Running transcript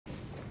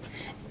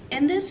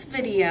In this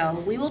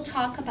video, we will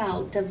talk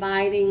about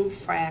dividing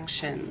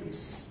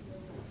fractions.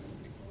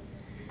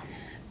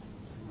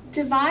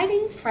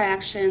 Dividing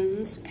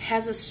fractions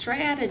has a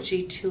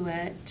strategy to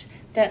it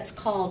that's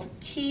called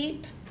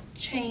keep,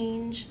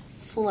 change,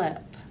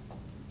 flip.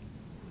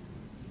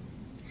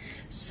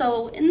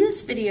 So in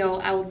this video,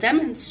 I will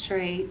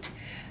demonstrate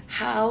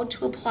how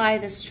to apply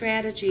the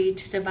strategy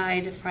to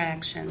divide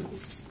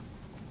fractions.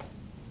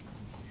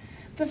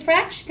 The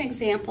fraction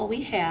example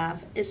we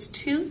have is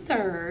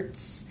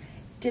 2/3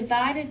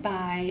 divided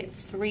by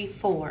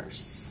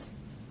 3/4.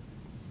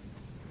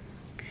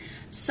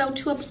 So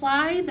to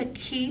apply the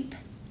keep,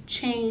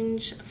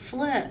 change,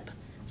 flip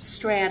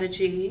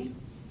strategy,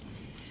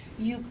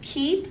 you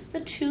keep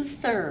the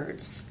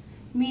 2/3,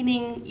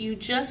 meaning you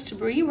just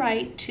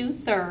rewrite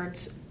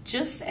 2/3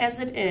 just as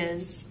it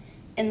is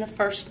in the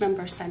first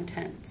number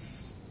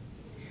sentence.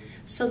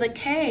 So the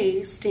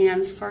K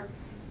stands for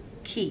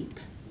keep.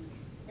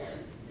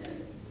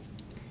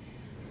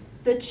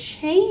 The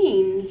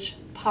change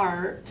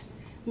part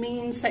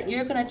means that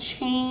you're going to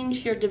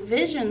change your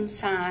division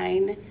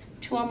sign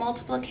to a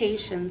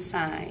multiplication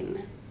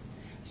sign.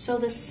 So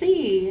the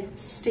C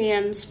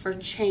stands for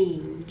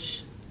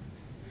change.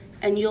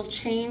 And you'll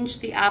change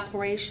the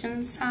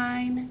operation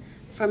sign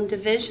from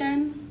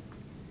division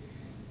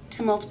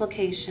to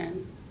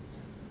multiplication.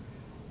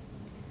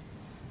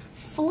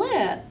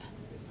 Flip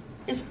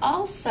is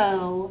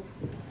also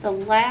the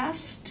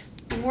last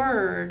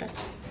word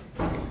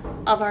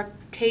of our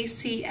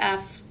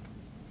KCF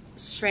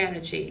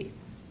strategy.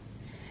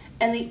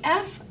 And the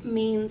F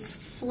means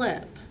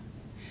flip.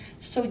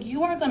 So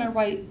you are going to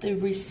write the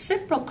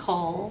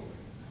reciprocal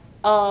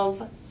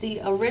of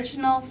the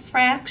original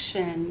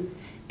fraction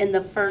in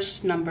the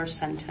first number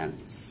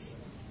sentence.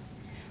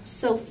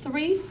 So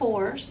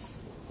 3/4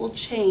 will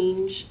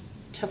change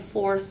to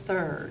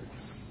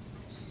 4/3.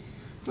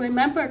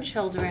 Remember,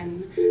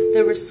 children,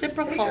 the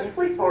reciprocal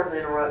Please pardon the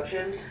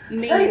interruption.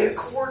 means Today at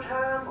core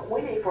time,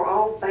 we need for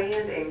all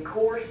band and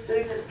chorus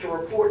students to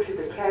report to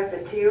the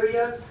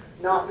cafeteria,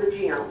 not the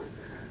gym.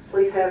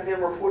 Please have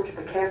them report to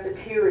the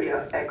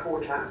cafeteria at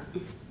core time.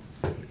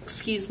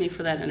 Excuse me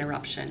for that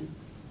interruption.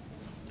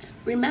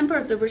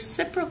 Remember, the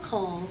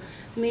reciprocal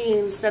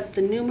means that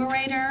the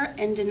numerator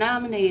and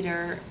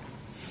denominator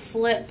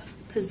flip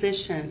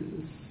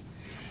positions.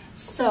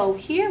 So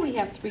here we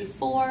have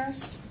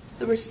 3/4.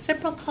 The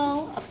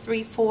reciprocal of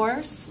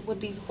 3/4 would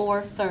be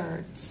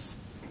 4/3.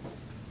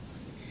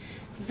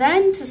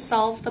 Then to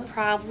solve the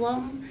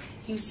problem,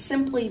 you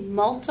simply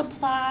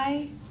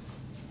multiply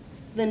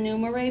the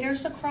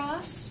numerators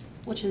across,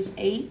 which is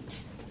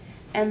 8,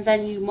 and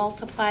then you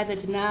multiply the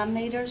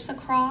denominators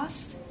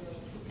across,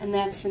 and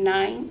that's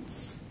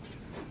 9.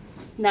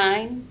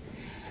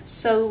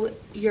 So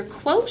your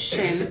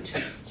quotient,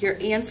 your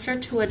answer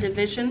to a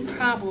division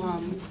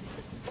problem,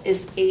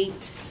 is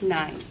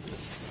 8/9.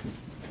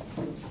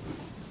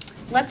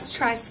 Let's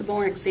try some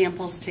more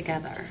examples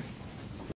together.